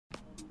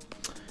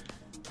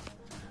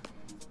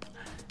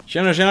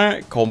Tjena,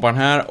 Kommentar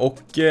här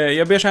och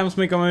jag ber så hemskt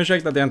mycket om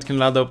ursäkt att jag inte kunde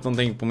ladda upp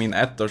någonting på min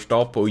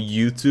ettårsdag på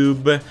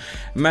YouTube.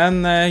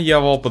 Men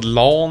jag var på ett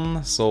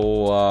LAN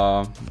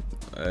så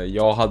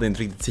jag hade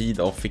inte riktigt tid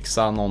att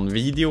fixa någon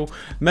video.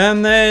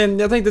 Men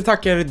jag tänkte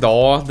tacka er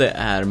idag. Det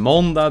är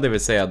måndag, det vill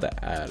säga det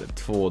är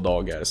 2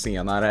 dagar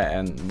senare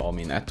än vad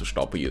min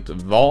ettårsdag på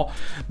YouTube var.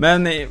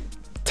 Men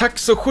tack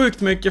så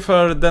sjukt mycket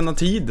för denna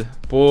tid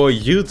på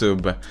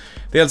YouTube.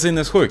 Det är helt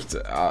sinnessjukt.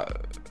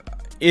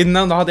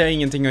 Innan då hade jag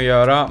ingenting att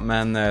göra,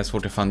 men så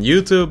fort jag fann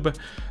YouTube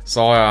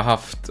så har jag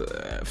haft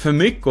för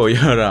mycket att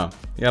göra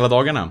hela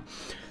dagarna.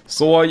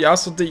 Så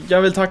alltså,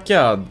 jag vill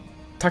tacka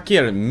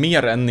er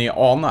mer än ni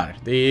anar.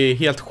 Det är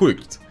helt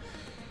sjukt.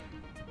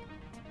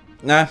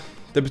 Nej,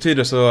 det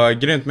betyder så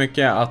grymt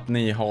mycket att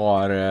ni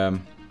har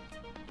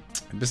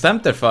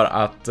bestämt er för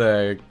att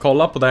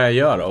kolla på det jag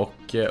gör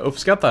och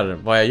uppskattar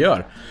vad jag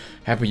gör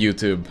här på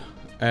YouTube.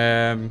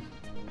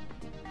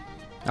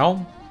 Ja,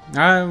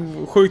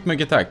 sjukt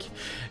mycket tack.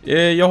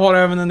 Jag har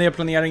även en del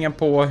planeringar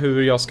på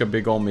hur jag ska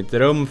bygga om mitt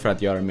rum för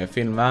att göra det mer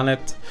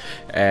filmvänligt.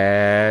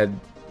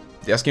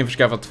 Jag ska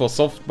införskaffa 2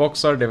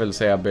 softboxar, det vill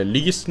säga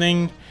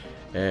belysning.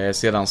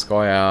 Sedan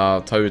ska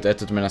jag ta ut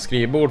ett av mina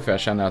skrivbord för jag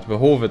känner att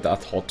behovet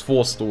att ha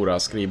 2 stora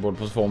skrivbord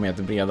på 2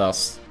 meter breda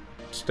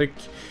styck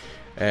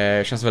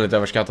känns väldigt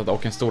överskattat,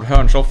 och en stor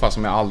hörnsoffa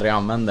som jag aldrig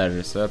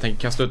använder. Så jag tänker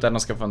kasta ut den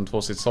och skaffa en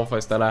 2-sitssoffa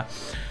istället.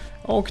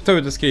 Och ta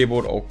ut ett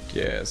skrivbord och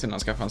sedan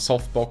skaffa en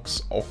softbox.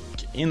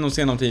 Och inom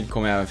senare tid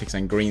kommer jag även fixa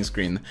en green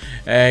screen.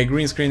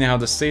 Green screen jag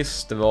hade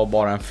sist, det var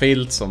bara en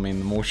filt som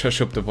min morsa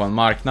köpte på en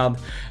marknad.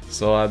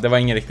 Så det var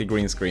ingen riktig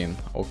green screen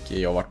och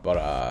jag var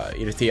bara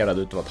irriterad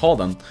utav att ha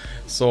den.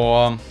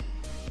 Så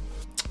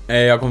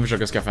jag kommer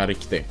försöka skaffa en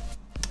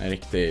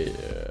riktig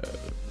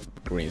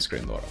green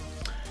screen då.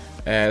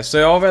 Så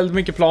jag har väldigt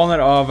mycket planer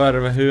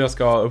över hur jag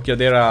ska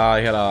uppgradera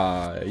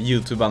hela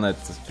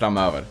YouTube-bandet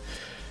framöver.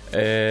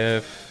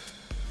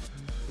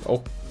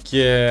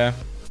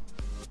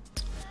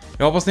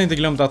 Jag hoppas ni inte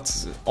glömt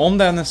att om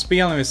det är en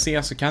spel ni vill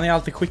se så kan ni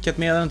alltid skicka ett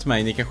meddelande till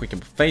mig. Ni kan skicka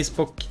på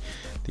Facebook,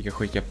 ni kan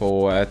skicka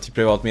på ett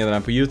privat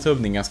meddelande på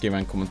YouTube, ni kan skriva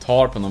en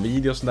kommentar på någon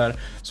video och sådär.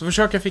 Så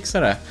försöker jag fixa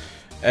det.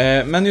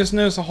 Men just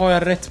nu så har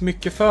jag rätt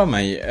mycket för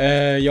mig.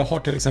 Jag har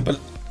till exempel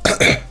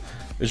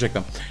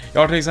ursäkta.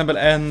 Jag har till exempel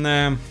en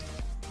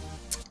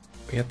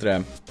vad heter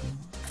det?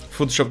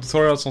 Photoshop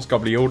tutorial som ska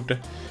bli gjord.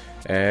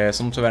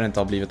 Som tyvärr inte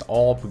har blivit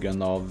av på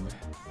grund av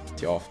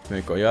att jag har haft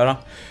mycket att göra.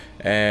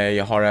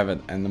 Jag har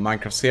även en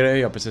Minecraft-serie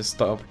jag har precis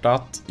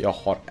startat. Jag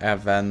har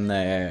även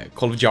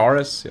Call of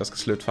Duty jag ska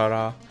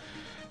slutföra.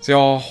 Så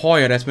jag har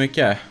ju rätt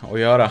mycket att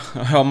göra.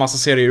 Jag har massa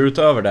serier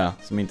utöver det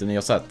som inte ni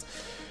har sett.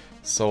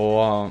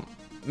 Så,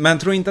 men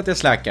tro inte att jag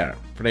släcker,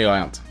 för det gör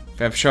jag inte.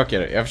 För jag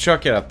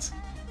försöker att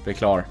bli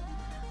klar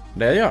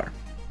det jag gör.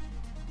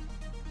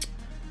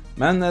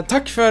 Men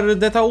tack för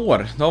detta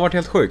år. Det har varit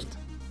helt sjukt.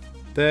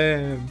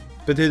 Det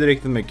betyder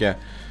riktigt mycket.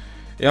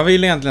 Jag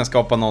vill egentligen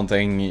skapa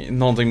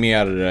någonting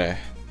mer,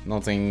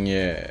 någonting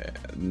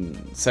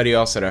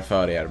seriösare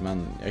för er,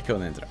 men jag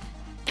kunde inte det.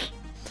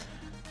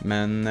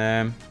 Men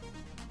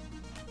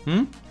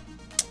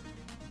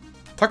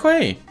tack och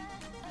hej.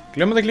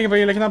 Glöm inte att klicka på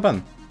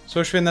gilla-knappen så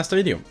hörs vi i nästa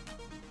video.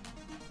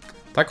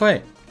 Tack och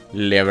hej.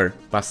 Lever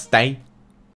pastej.